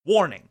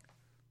Warning: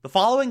 the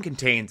following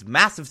contains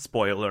massive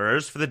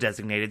spoilers for the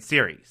designated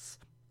series.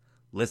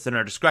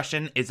 Listener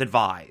discretion is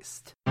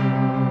advised.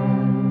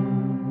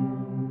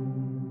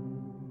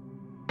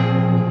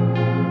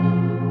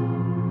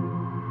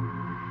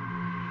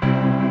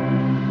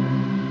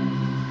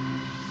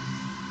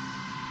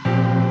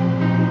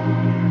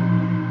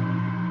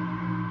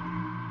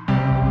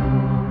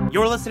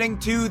 You're listening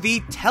to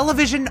the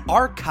Television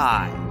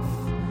Archive,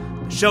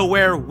 the show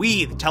where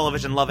we, the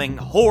television-loving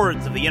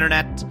hordes of the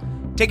internet,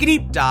 take a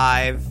deep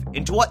dive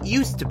into what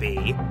used to be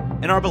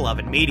in our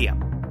beloved medium.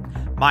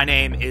 My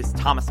name is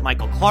Thomas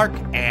Michael Clark,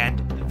 and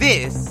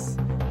this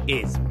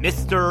is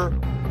Mr.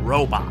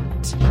 Robot.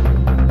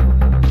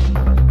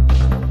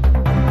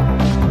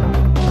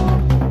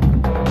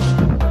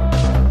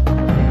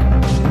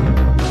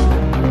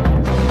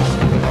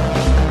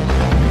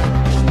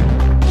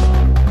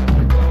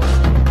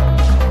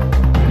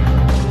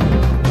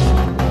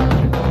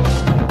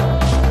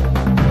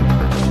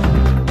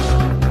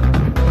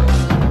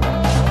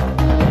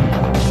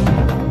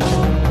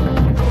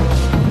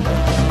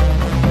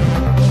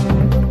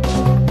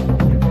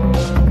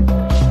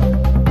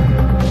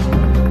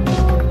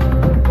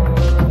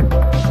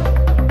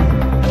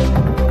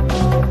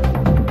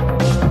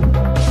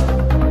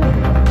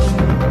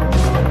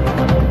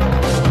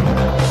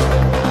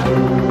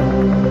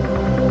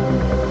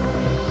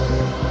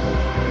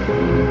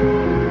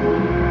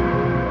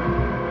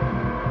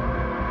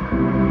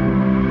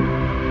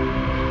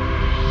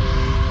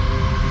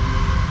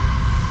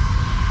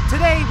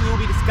 Today we will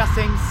be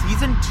discussing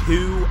Season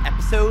 2,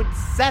 Episode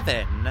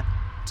 7,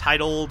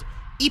 titled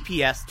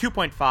EPS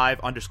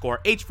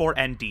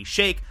 2.5_H4ND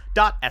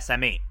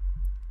Shake.SME.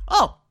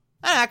 Oh,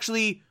 that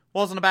actually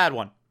wasn't a bad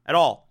one at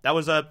all. That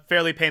was a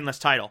fairly painless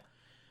title.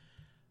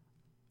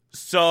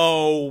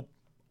 So,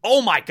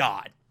 oh my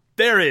god,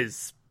 there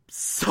is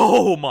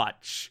so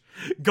much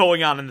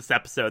going on in this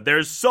episode.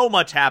 There's so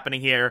much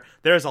happening here.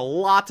 There's a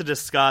lot to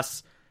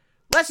discuss.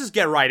 Let's just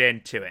get right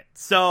into it.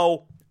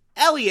 So,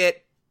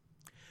 Elliot,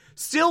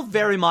 still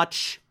very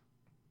much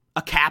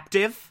a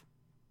captive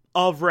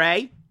of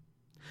Ray.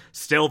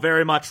 Still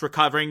very much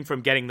recovering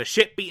from getting the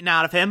shit beaten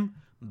out of him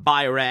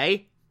by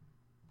Ray.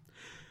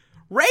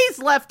 Ray's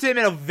left him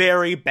in a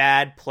very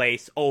bad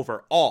place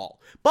overall.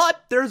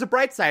 But there's a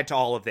bright side to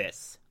all of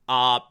this.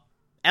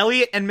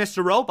 Elliot and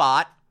Mr.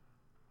 Robot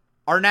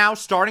are now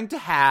starting to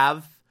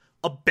have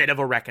a bit of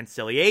a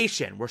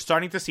reconciliation. We're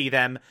starting to see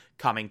them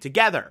coming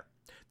together.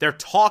 They're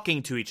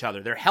talking to each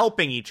other. They're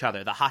helping each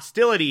other. The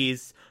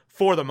hostilities,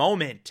 for the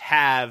moment,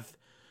 have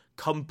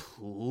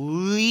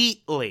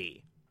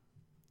completely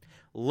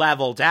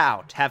leveled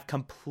out, have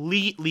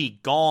completely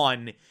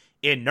gone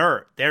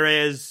inert. There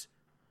is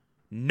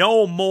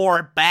no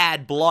more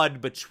bad blood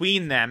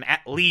between them,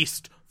 at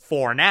least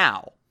for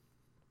now.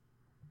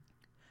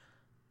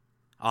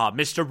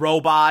 Mr.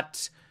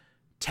 Robot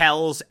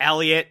tells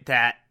Elliot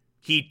that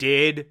he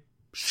did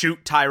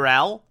shoot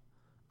Tyrell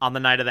on the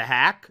night of the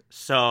hack,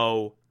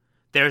 so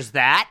there's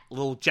that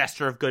little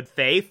gesture of good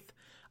faith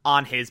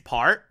on his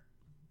part.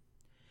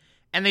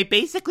 And they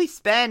basically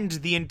spend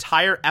the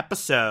entire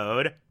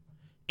episode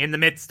in the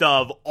midst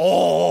of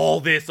all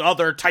this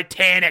other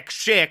titanic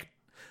shit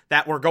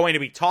that we're going to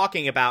be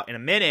talking about in a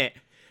minute.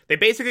 They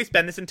basically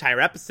spend this entire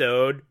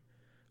episode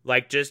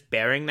like just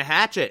burying the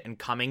hatchet and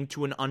coming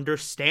to an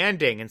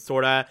understanding and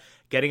sort of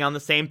getting on the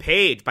same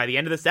page. By the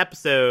end of this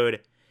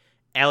episode,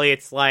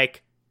 Elliot's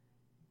like,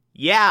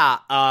 yeah,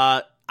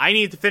 I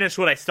need to finish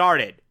what I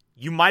started.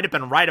 You might have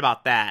been right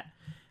about that.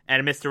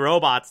 And Mr.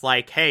 Robot's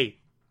like, hey,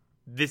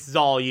 this is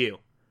all you.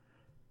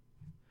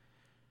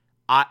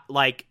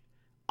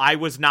 I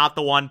was not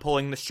the one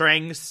pulling the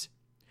strings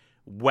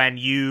when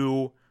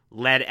you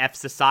led F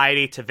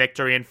Society to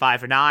victory in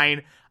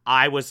 5-9.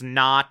 I was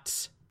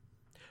not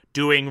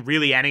doing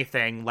really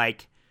anything.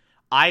 Like,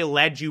 I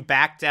led you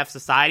back to F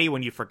Society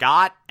when you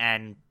forgot,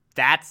 and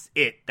that's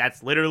it.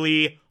 That's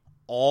literally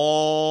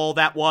all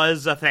that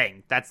was a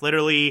thing. That's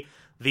literally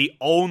the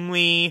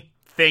only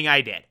thing I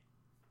did.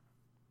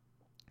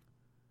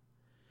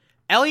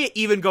 Elliot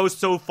even goes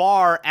so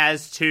far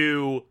as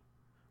to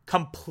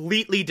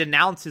completely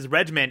denounce his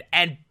regiment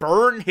and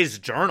burn his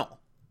journal.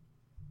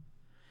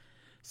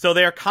 So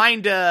they're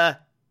on the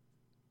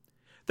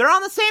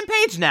same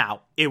page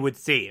now, it would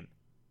seem.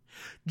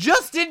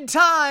 Just in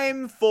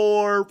time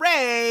for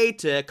Ray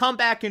to come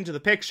back into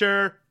the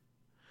picture,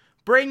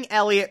 bring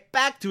Elliot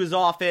back to his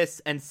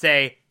office and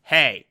say,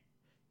 hey,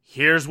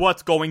 here's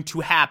what's going to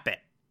happen.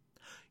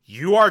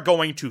 You are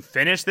going to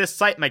finish this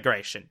site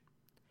migration,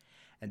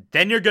 and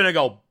then you're going to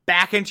go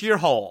back into your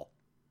hole.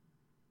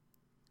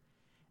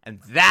 And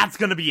that's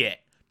going to be it.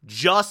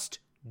 Just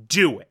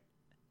do it.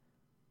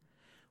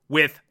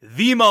 With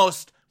the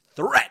most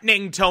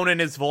threatening tone in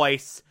his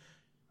voice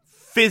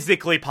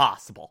physically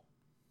possible.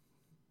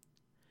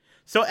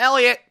 So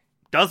Elliot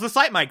does the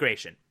site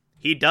migration.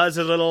 He does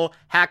a little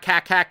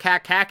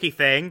hacky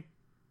thing.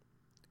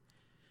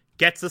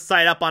 Gets the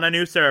site up on a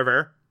new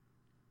server.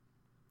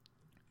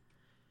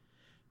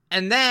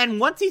 And then,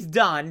 once he's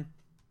done,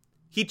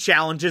 he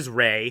challenges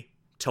Ray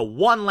to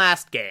one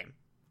last game,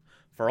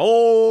 for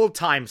old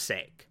time's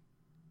sake.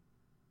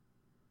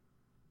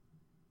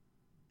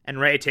 And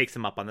Ray takes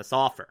him up on this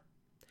offer.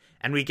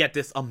 And we get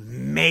this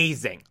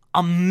amazing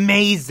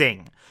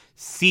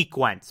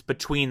sequence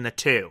between the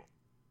two.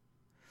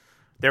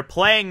 They're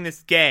playing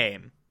this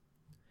game,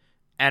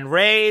 and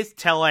Ray's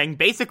telling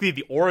basically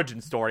the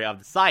origin story of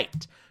the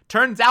site.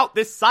 Turns out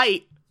this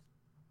site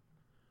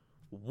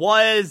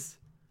was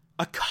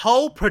a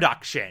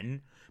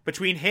co-production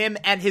between him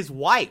and his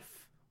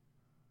wife.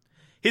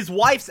 His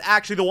wife's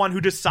actually the one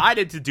who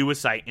decided to do a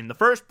site in the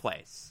first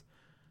place.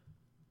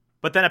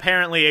 But then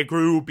apparently it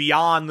grew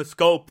beyond the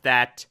scope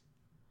that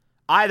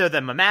either of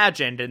them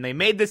imagined, and they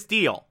made this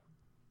deal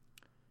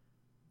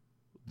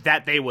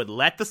that they would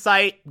let the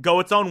site go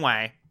its own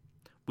way.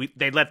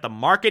 They'd let the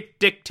market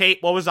dictate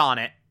what was on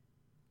it,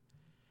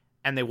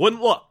 and they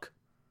wouldn't look.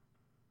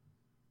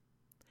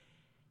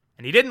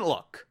 And he didn't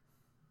look.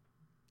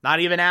 Not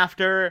even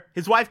after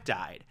his wife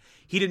died.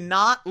 He did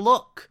not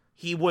look.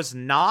 He was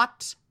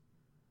not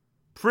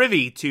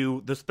privy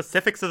to the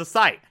specifics of the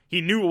site.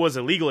 He knew it was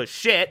illegal as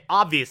shit,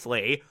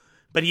 obviously,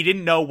 but he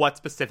didn't know what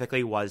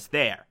specifically was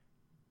there.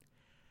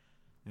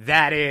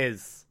 That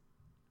is,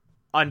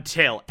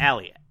 until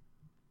Elliot.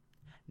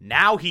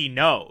 Now he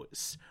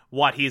knows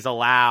what he's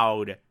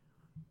allowed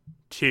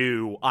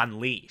to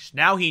unleash.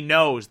 Now he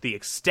knows the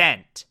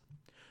extent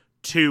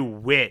to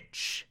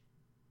which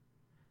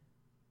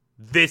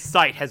this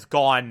site has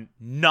gone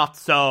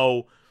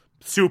nutso,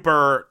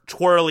 super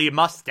twirly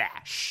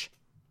mustache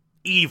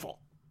evil.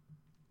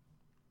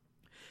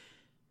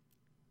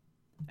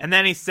 And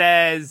then he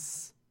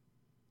says,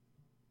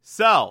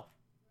 so,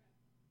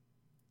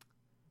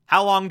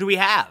 how long do we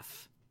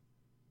have?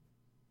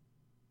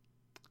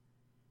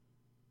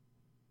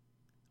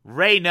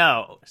 Ray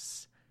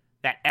knows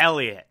that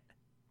Elliot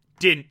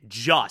didn't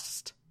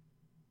just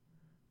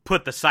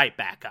put the site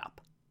back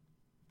up.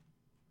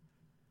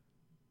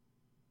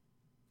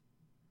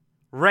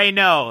 Ray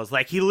knows,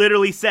 like, he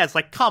literally says,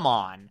 like, come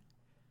on.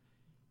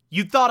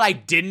 You thought I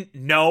didn't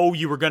know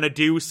you were gonna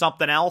do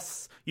something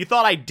else? You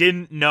thought I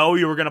didn't know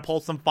you were gonna pull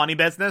some funny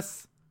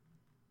business?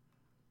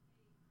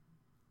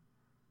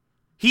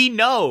 He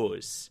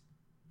knows.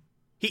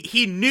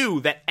 He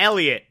knew that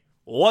Elliot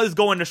was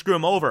going to screw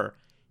him over,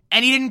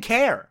 and he didn't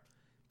care.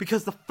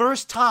 Because the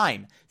first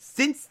time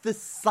since the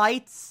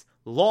site's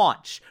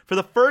launch, for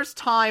the first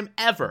time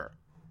ever,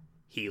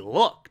 he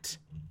looked.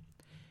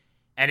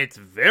 And it's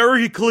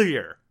very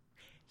clear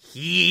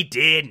he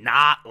did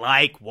not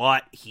like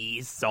what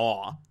he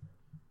saw.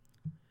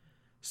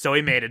 So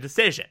he made a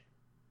decision.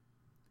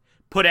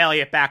 Put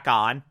Elliot back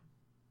on.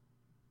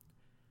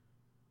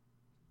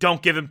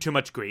 Don't give him too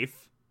much grief.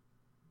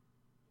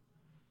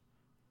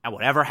 And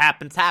whatever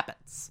happens,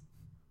 happens.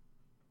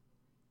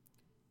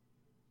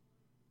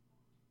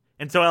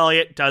 And so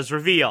Elliot does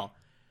reveal.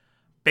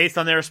 Based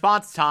on their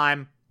response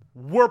time,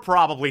 we're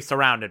probably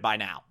surrounded by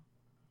now.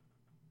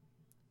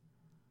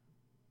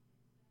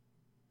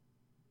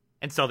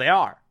 And so they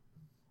are.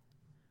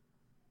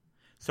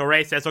 So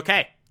Ray says,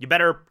 okay, you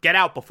better get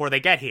out before they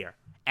get here.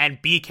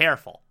 And be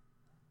careful.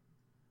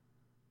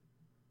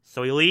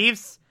 So he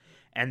leaves.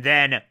 And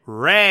then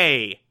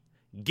Ray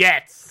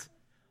gets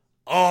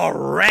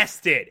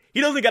arrested.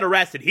 He doesn't get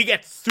arrested. He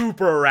gets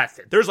super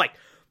arrested. There's like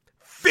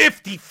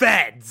 50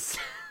 feds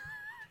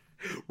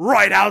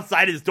right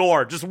outside his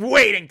door, just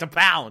waiting to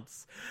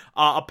pounce.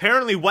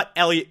 Apparently what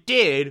Elliot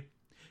did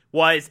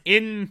was,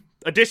 in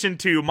addition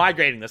to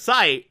migrating the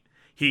site,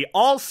 he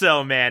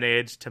also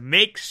managed to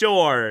make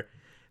sure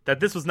that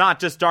this was not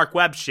just dark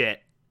web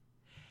shit.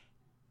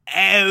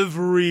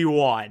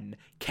 Everyone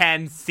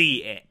can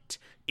see it.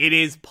 It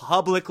is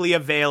publicly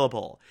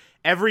available.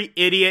 Every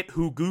idiot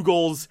who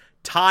Googles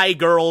Thai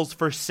girls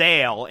for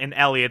sale, in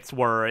Elliot's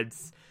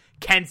words,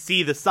 can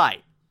see the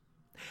site.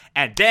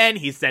 And then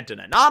he sent an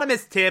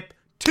anonymous tip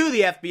to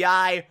the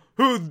FBI,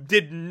 who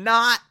did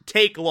not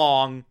take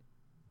long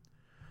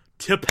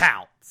to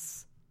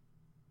pounce.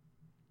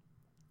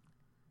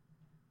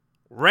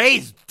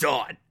 Ray's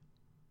done.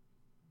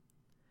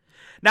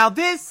 Now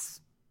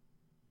this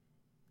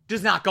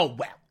does not go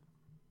well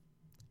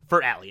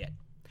for Elliot.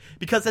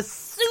 Because as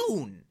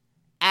soon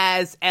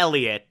as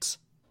Elliot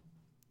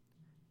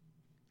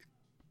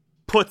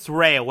puts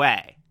Ray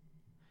away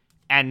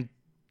and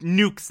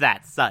nukes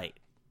that site,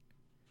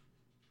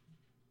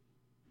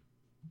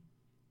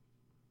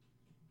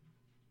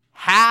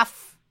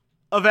 half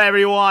of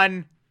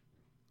everyone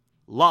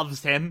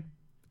loves him,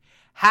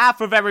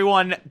 half of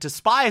everyone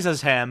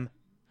despises him,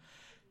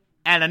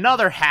 and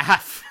another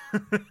half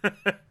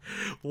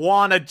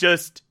wanna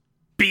just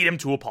beat him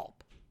to a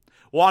pulp.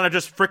 Wanna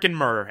just frickin'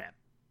 murder him.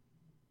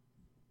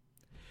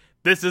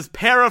 This is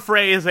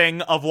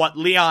paraphrasing of what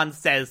Leon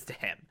says to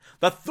him.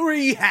 The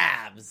three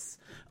halves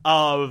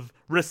of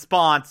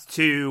response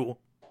to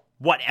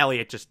what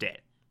Elliot just did.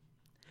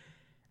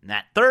 And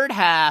that third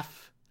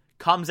half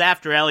comes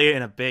after Elliot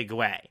in a big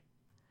way.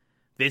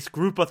 This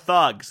group of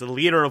thugs, the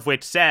leader of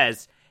which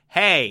says,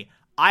 hey,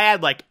 I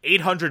had like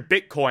 800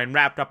 Bitcoin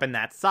wrapped up in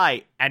that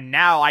site, and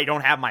now I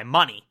don't have my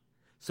money.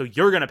 so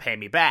you're gonna pay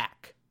me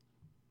back.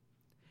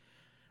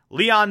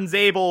 Leon's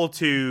able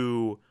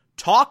to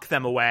talk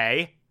them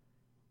away,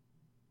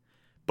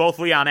 both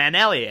Leon and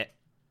Elliot.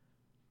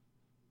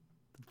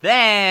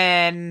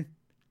 Then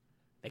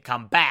they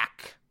come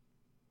back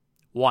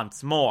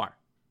once more.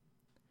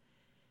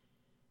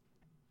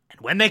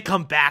 And when they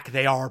come back,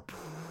 they are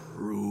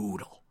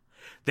brutal.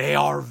 They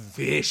are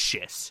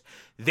vicious.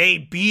 They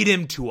beat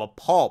him to a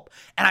pulp.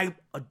 And I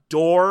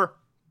adore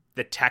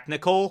the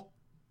technical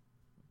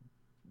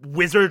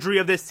wizardry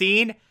of this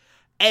scene.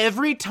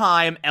 Every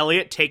time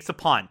Elliot takes a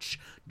punch,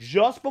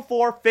 just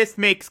before Fist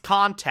makes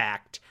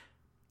contact,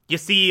 you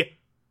see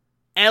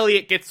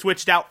Elliot gets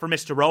switched out for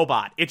Mr.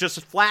 Robot. It just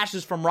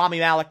flashes from Rami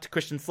Malek to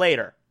Christian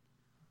Slater.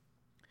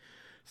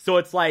 So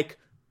it's like,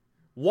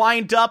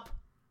 wind up,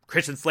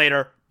 Christian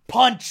Slater,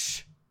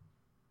 punch.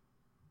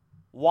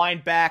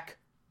 Wind back,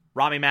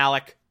 Rami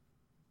Malek.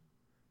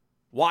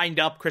 Wind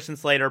up, Christian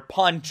Slater,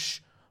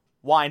 punch.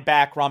 Wind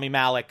back, Rami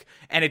Malek.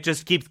 And it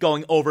just keeps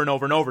going over and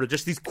over and over.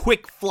 Just these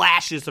quick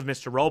flashes of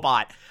Mr.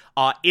 Robot.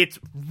 It's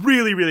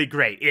really, really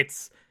great.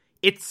 It's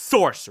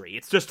sorcery.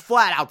 It's just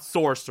flat out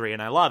sorcery,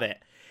 and I love it.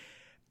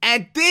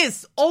 And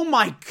this, oh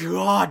my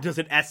god, does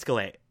it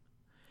escalate.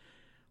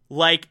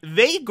 Like,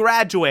 they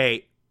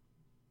graduate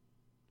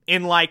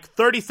in like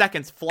 30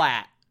 seconds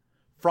flat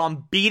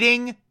from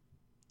beating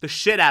the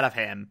shit out of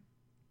him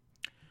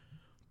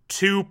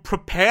to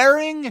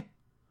preparing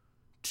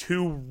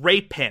to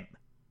rape him.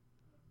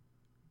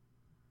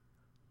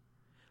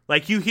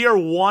 Like, you hear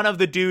one of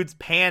the dude's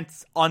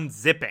pants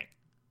unzipping.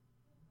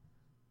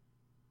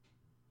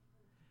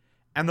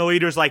 And the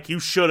leader's like, you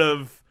should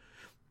have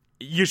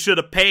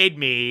paid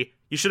me.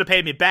 You should have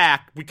paid me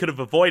back. We could have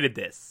avoided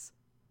this.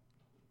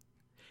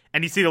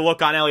 And you see the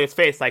look on Elliot's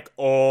face like,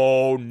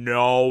 oh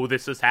no,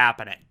 this is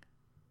happening.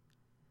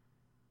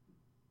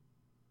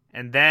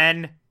 And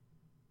then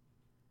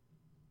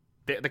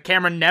the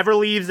camera never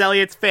leaves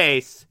Elliot's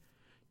face.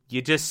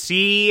 You just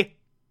see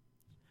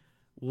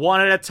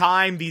one at a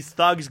time these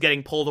thugs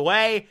getting pulled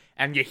away,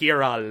 and you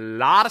hear a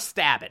lot of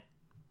stabbing.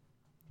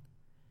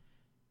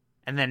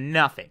 And then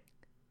nothing.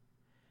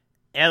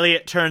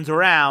 Elliot turns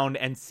around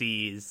and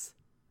sees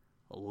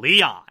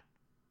Leon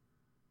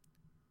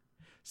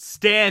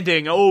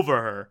standing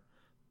over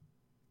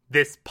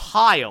this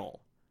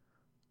pile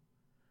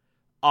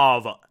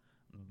of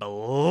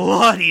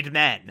bloodied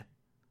men.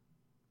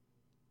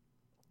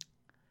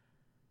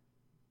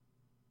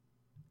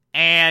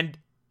 And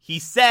he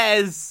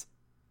says,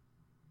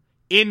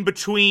 in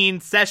between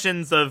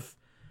sessions of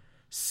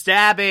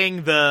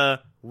stabbing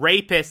the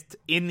rapist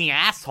in the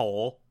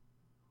asshole,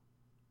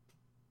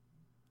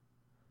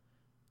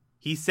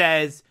 he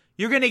says,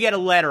 you're going to get a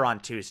letter on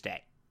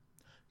Tuesday.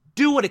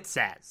 Do what it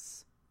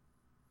says.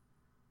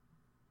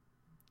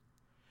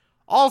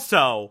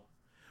 Also,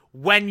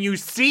 when you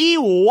see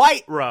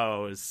White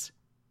Rose,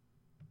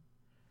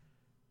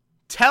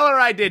 tell her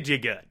I did you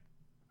good.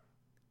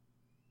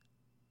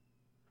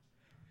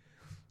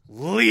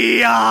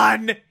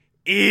 Leon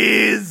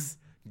is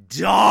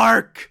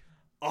Dark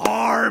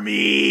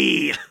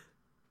Army.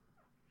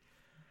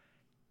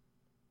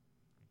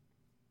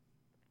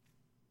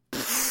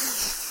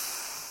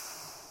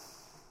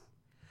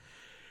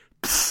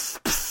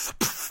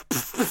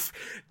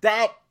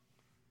 That,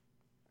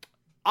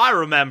 I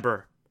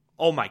remember,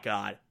 oh my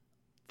god,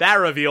 that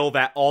reveal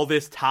that all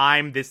this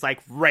time, this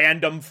like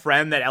random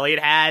friend that Elliot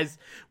has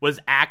was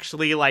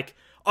actually like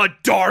a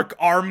Dark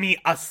Army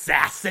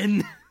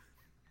assassin.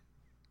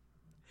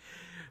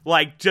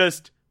 Like,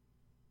 just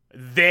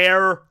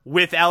there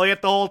with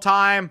Elliot the whole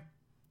time.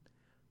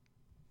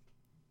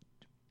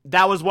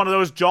 That was one of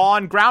those jaw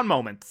on ground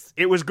moments.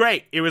 It was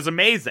great. It was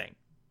amazing.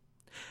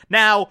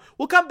 Now,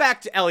 we'll come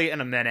back to Elliot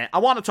in a minute. I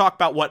want to talk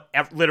about what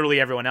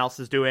literally everyone else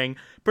is doing,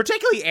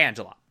 particularly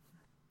Angela.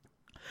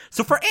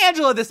 So for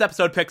Angela, this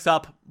episode picks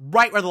up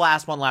right where the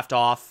last one left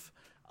off.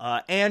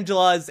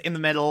 Angela's in the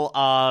middle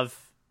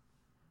of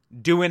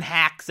doing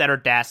hacks at her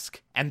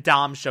desk, and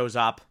Dom shows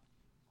up.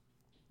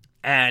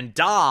 And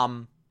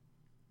Dom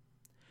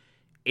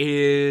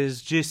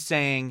is just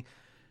saying,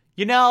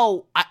 you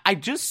know, I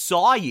just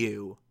saw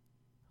you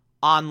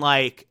on,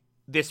 like,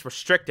 this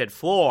restricted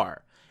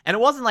floor. And it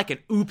wasn't like an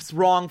oops,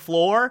 wrong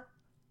floor.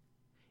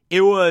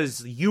 It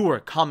was you were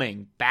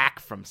coming back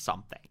from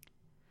something.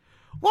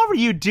 What were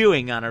you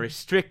doing on a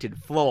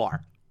restricted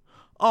floor?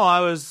 Oh,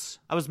 I was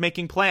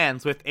making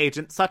plans with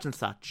Agent such and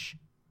such.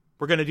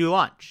 We're gonna do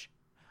lunch.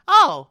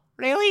 Oh,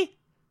 really?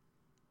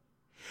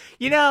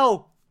 You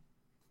know,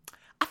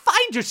 I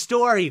find your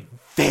story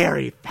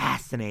very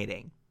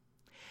fascinating.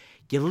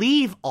 You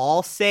leave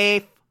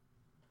Allsafe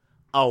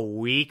a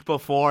week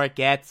before it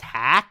gets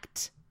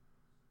hacked?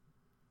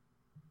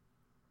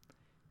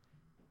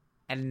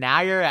 And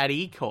now you're at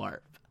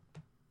E-Corp.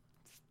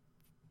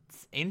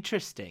 It's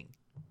interesting.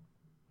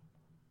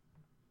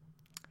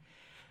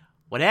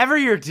 Whatever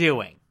you're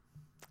doing,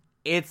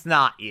 it's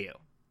not you.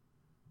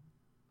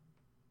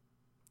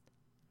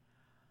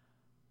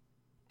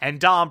 And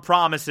Dom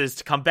promises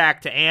to come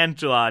back to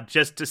Angela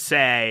just to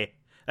say,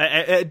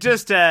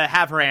 just to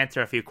have her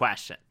answer a few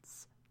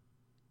questions.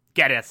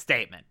 get a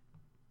statement.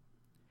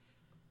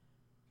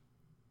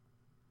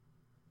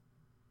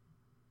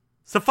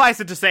 Suffice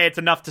it to say, it's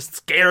enough to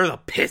scare the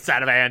piss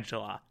out of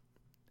Angela.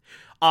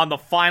 On the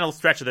final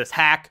stretch of this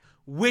hack,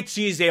 which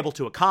she is able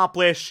to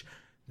accomplish,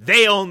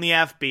 they own the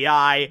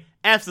FBI.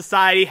 F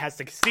Society has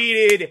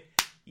succeeded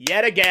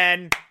yet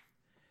again.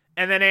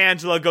 And then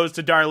Angela goes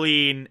to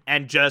Darlene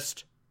and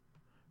just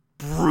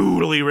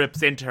brutally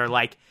rips into her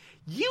like,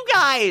 you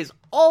guys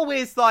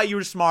always thought you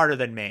were smarter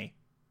than me.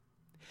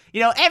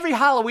 You know, every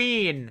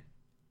Halloween,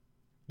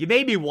 you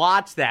made me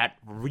watch that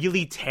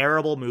really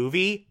terrible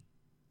movie.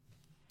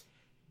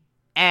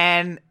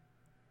 And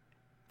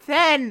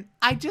then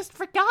I just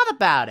forgot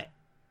about it.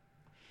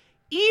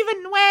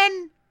 Even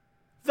when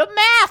the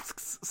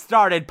masks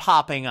started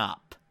popping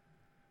up.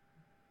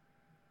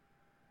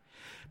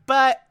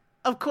 But,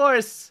 of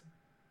course,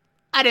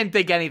 I didn't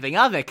think anything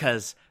of it,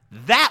 because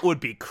that would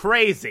be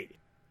crazy.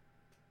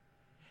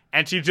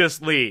 And she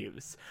just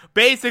leaves.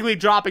 Basically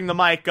dropping the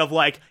mic of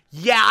like,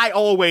 yeah, I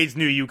always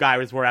knew you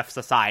guys were F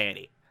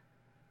Society.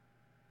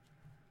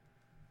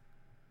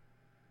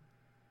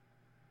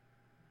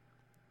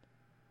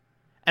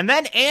 And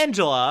then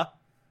Angela,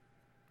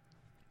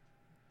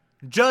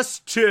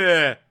 just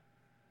to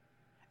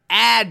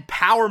add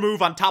power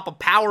move on top of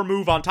power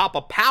move on top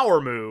of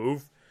power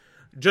move,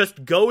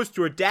 just goes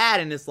to her dad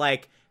and is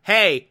like,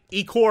 hey,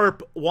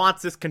 E-Corp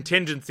wants this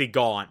contingency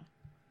gone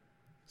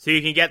so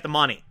you can get the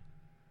money.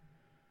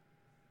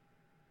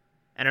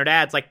 And her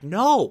dad's like,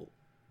 no,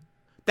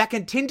 that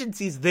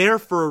contingency's there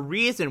for a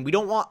reason. We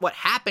don't want what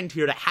happened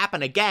here to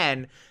happen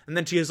again. And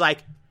then she was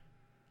like,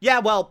 yeah,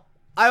 well,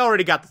 I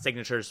already got the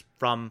signatures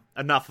from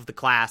enough of the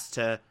class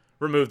to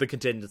remove the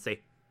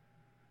contingency.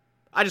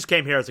 I just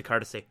came here as a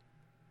courtesy.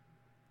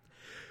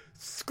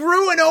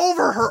 Screwing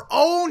over her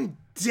own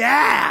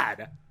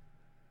dad.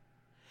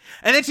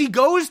 And then she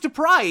goes to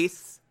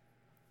Price,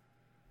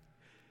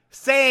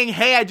 saying,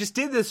 hey, I just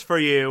did this for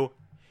you.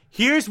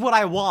 Here's what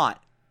I want.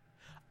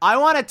 I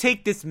want to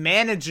take this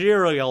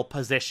managerial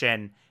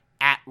position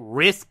at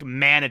Risk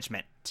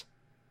Management.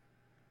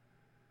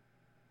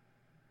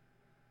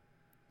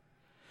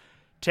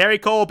 Terry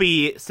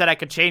Colby said I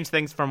could change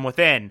things from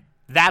within.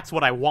 That's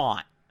what I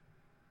want.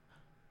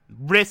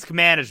 Risk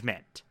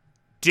Management.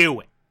 Do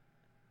it.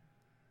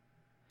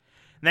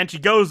 And then she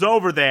goes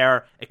over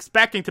there,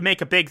 expecting to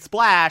make a big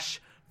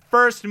splash.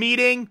 First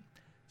meeting,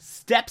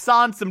 steps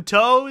on some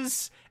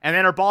toes, and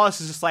then her boss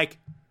is just like,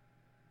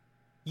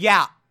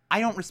 yeah,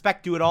 I don't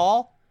respect you at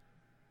all.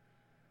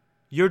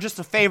 You're just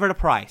a favorite of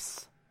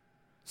Price.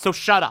 So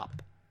shut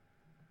up.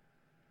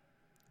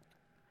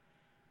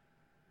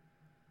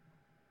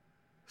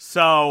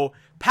 So,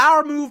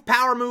 power move,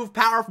 power move,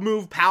 power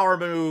move, power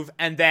move,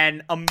 and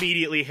then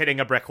immediately hitting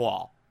a brick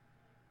wall.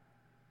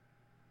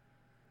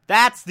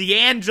 That's the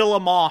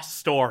Angela Moss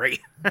story.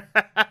 We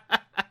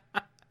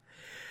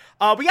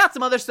got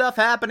some other stuff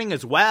happening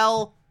as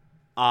well.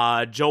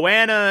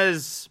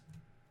 Joanna's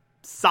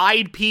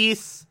side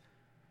piece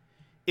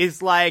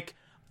is like,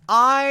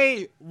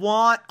 I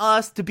want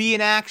us to be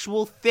an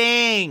actual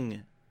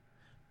thing.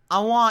 I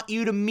want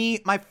you to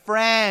meet my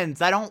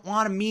friends. I don't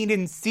want to meet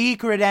in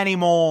secret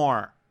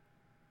anymore.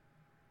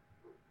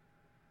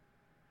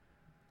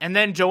 And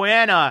then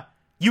Joanna,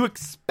 you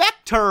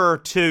expect her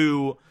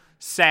to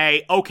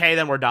say, okay,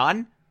 then we're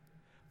done.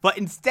 But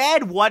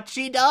instead, what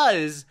she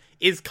does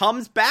is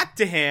comes back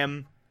to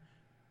him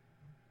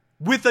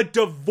with a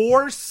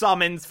divorce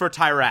summons for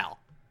Tyrell.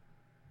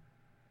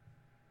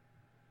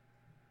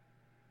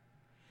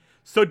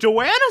 So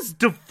Joanna's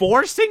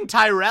divorcing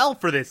Tyrell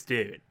for this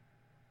dude.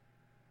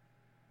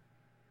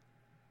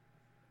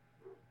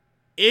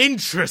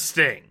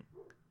 Interesting.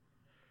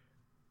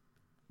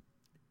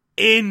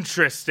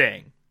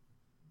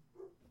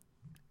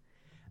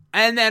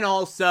 And then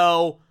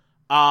also,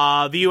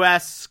 the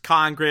U.S.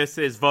 Congress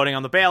is voting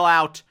on the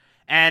bailout,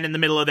 and in the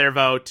middle of their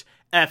vote,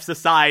 F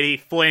Society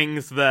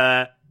flings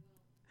the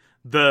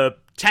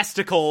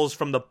testicles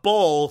from the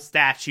bull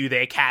statue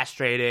they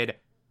castrated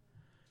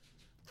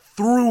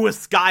through a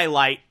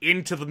skylight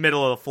into the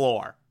middle of the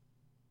floor.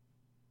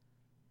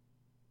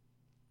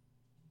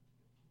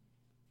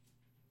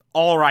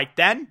 All right,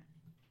 then.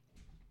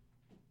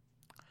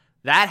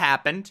 That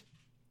happened.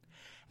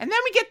 And then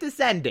we get this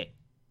ending.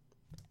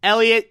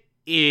 Elliot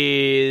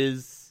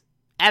is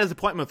at his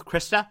appointment with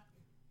Krista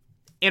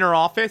in her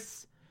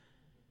office.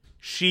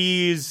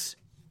 She's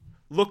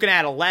looking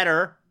at a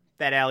letter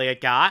that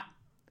Elliot got.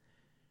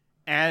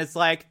 And it's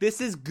like,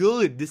 this is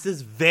good. This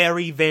is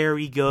very,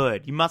 very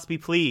good. You must be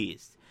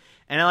pleased.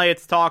 And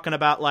Elliot's talking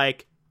about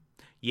like,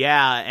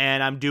 yeah,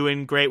 and I'm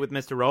doing great with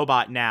Mr.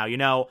 Robot now. You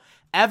know,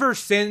 ever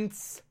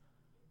since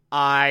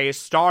I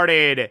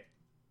started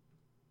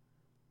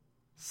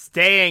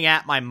staying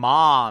at my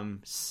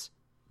mom's,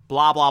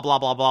 blah, blah, blah,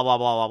 blah, blah, blah, blah,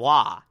 blah,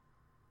 blah.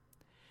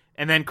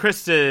 And then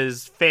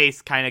Krista's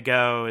face kind of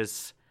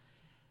goes,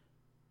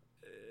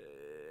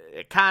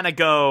 it kind of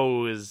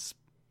goes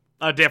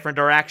a different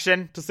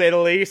direction, to say the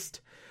least.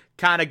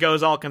 Kind of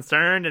goes all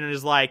concerned and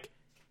is like,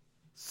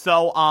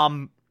 so,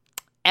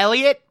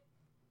 Elliot,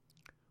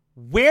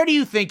 where do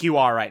you think you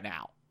are right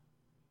now?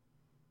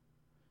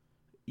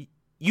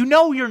 You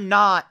know you're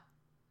not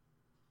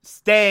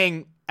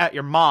staying at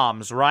your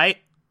mom's, right?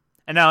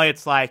 And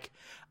Elliot's like,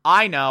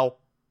 I know.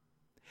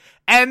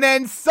 And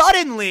then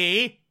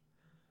suddenly,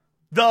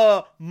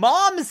 the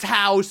mom's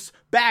house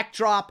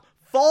backdrop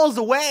falls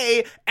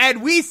away,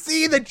 and we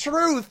see the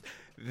truth.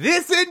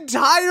 This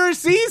entire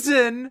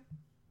season,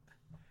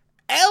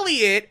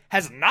 Elliot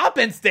has not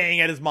been staying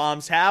at his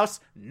mom's house,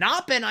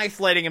 not been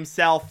isolating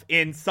himself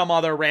in some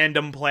other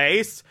random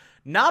place,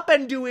 not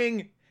been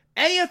doing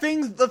any of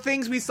the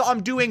things we saw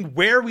him doing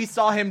where we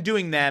saw him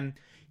doing them.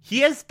 He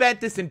has spent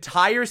this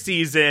entire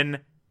season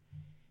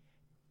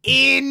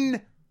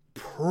in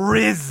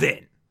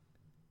prison.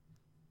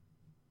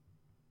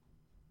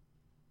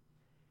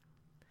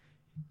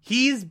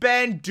 He's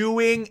been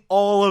doing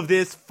all of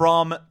this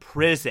from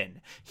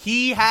prison.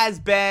 He has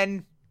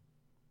been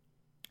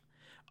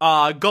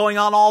going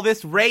on all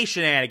this Ray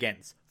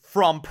shenanigans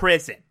from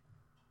prison.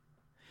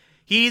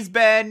 He's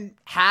been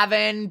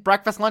having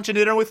breakfast, lunch, and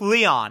dinner with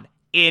Leon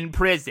in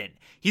prison.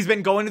 He's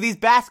been going to these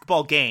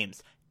basketball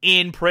games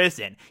in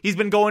prison. He's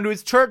been going to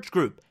his church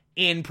group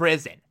in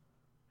prison.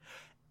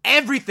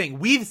 Everything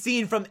we've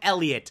seen from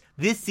Elliot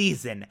this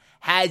season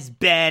has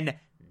been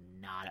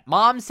not at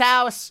mom's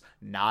house,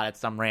 not at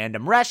some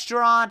random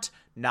restaurant,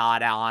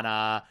 not on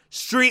a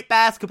street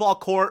basketball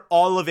court.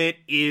 All of it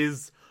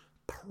is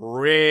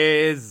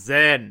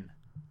prison.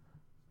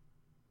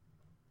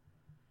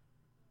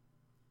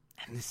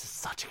 And this is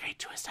such a great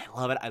twist. I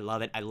love it. I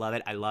love it. I love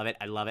it. I love it.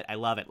 I love it. I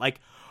love it. Like,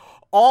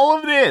 all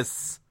of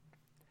this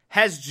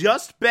has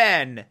just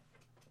been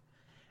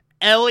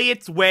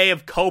Elliot's way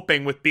of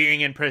coping with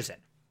being in prison.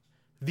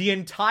 The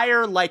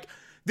entire,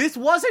 this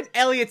wasn't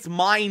Elliot's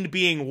mind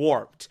being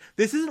warped.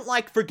 This isn't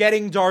like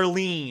forgetting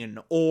Darlene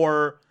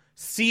or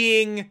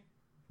seeing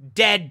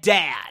dead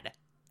dad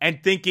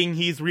and thinking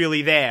he's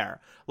really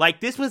there.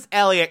 This was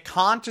Elliot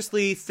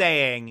consciously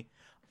saying,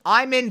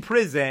 I'm in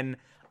prison.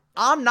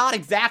 I'm not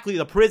exactly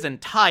the prison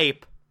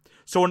type.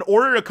 So in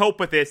order to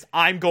cope with this,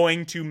 I'm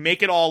going to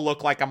make it all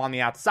look like I'm on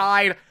the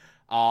outside.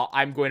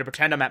 I'm going to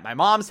pretend I'm at my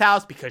mom's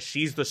house because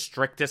she's the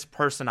strictest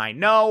person I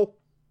know.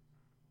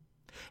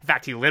 In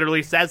fact, he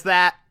literally says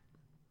that.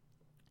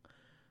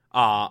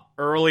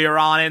 Earlier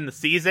on in the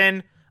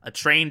season, a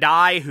trained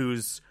eye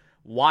who's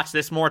watched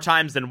this more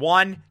times than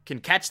one can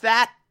catch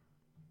that.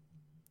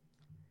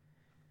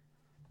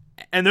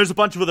 And there's a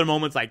bunch of other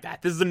moments like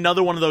that. This is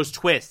another one of those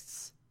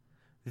twists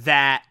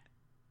that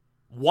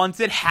once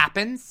it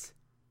happens,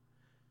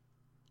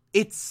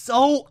 it's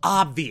so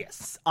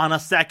obvious on a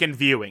second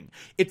viewing.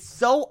 It's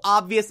so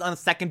obvious on a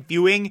second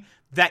viewing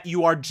that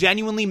you are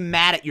genuinely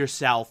mad at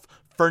yourself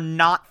for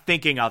not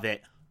thinking of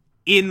it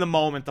in the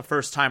moment the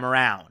first time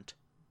around.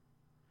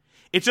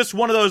 It's just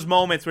one of those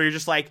moments where you're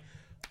just like,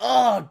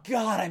 oh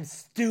God, I'm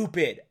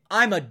stupid.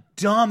 I'm a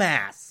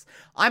dumbass.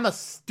 I'm a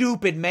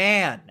stupid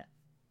man.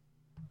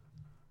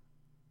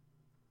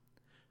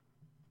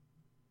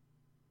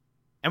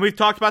 And we've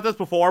talked about this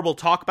before. We'll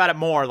talk about it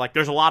more.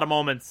 There's a lot of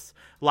moments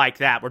like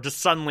that where just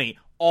suddenly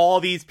all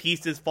these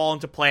pieces fall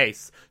into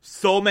place.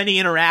 So many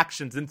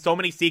interactions and so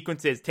many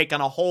sequences take on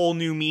a whole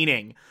new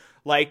meaning.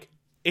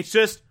 It's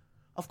just,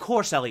 of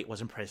course Elliot was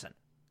in prison.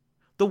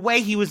 The way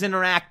he was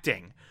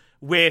interacting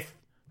with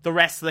the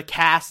rest of the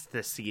cast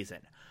this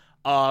season.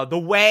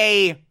 The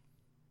way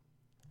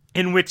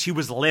in which he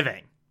was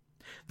living.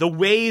 The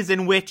ways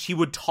in which he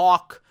would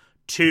talk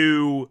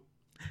to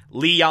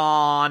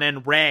Leon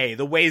and Ray.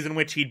 The ways in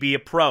which he'd be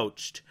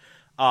approached.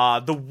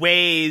 The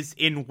ways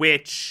in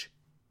which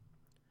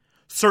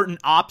certain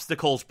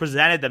obstacles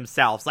presented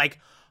themselves.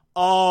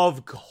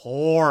 Of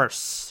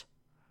course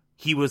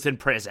he was in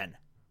prison.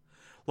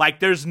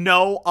 There's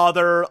no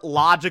other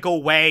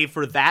logical way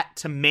for that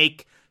to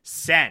make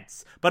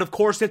sense. But of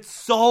course, it's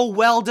so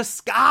well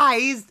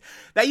disguised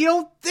that you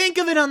don't think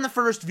of it on the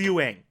first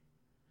viewing.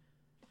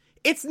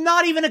 It's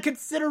not even a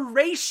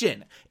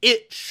consideration.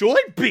 It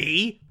should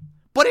be,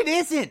 but it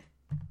isn't.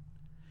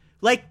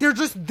 They're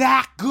just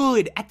that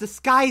good at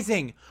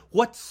disguising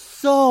what's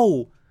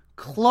so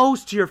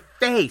close to your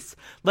face.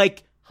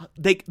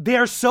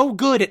 They're so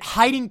good at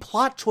hiding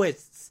plot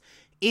twists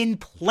in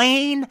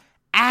plain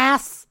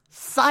ass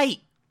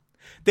sight.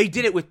 They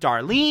did it with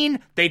Darlene,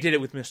 they did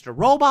it with Mr.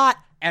 Robot,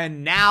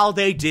 and now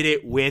they did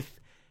it with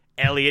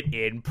Elliot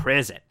in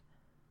prison.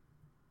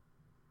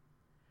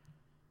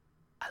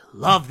 I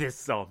love this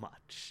so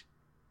much.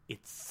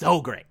 It's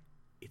so great.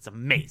 It's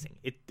amazing.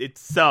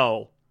 It's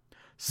so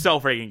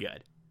freaking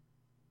good.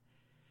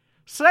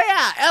 So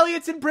yeah,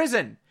 Elliot's in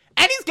prison.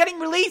 And he's getting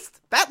released.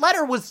 That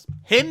letter was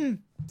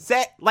him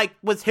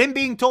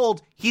being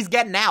told he's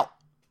getting out.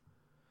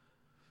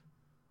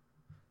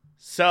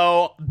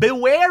 So,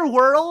 beware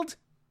world,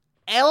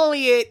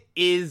 Elliot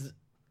is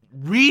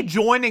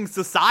rejoining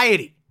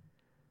society.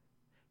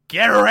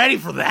 Get ready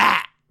for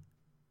that.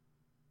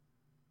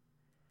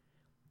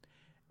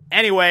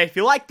 Anyway, if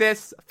you like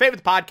this,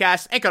 favorite the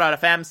podcast,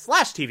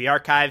 anchor.fm/TV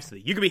archives, so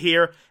that you can be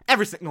here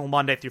every single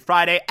Monday through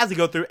Friday as we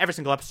go through every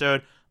single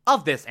episode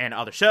of this and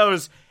other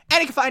shows. And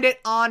you can find it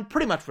on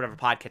pretty much whatever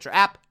podcatcher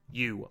app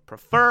you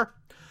prefer.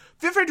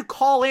 Feel free to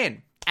call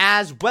in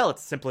as well.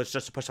 It's simple as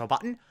just to push a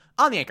button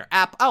on the Anchor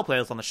app. I'll play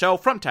those on the show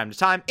from time to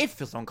time if you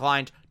feel so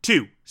inclined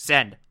to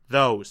send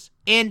those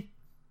in.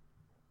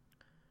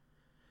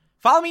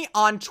 Follow me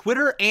on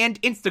Twitter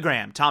and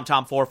Instagram,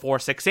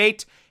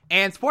 TomTom4468,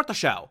 and support the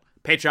show,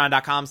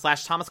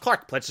 patreon.com/Thomas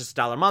Clark. Pledge just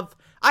 $1 a month.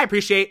 I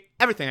appreciate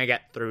everything I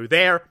get through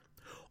there.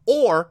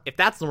 Or, if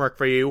that doesn't work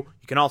for you,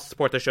 you can also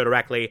support the show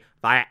directly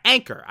via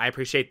Anchor. I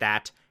appreciate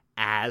that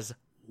as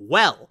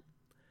well.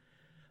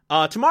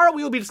 Tomorrow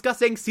we will be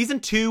discussing Season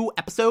 2,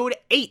 Episode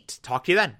 8. Talk to you then.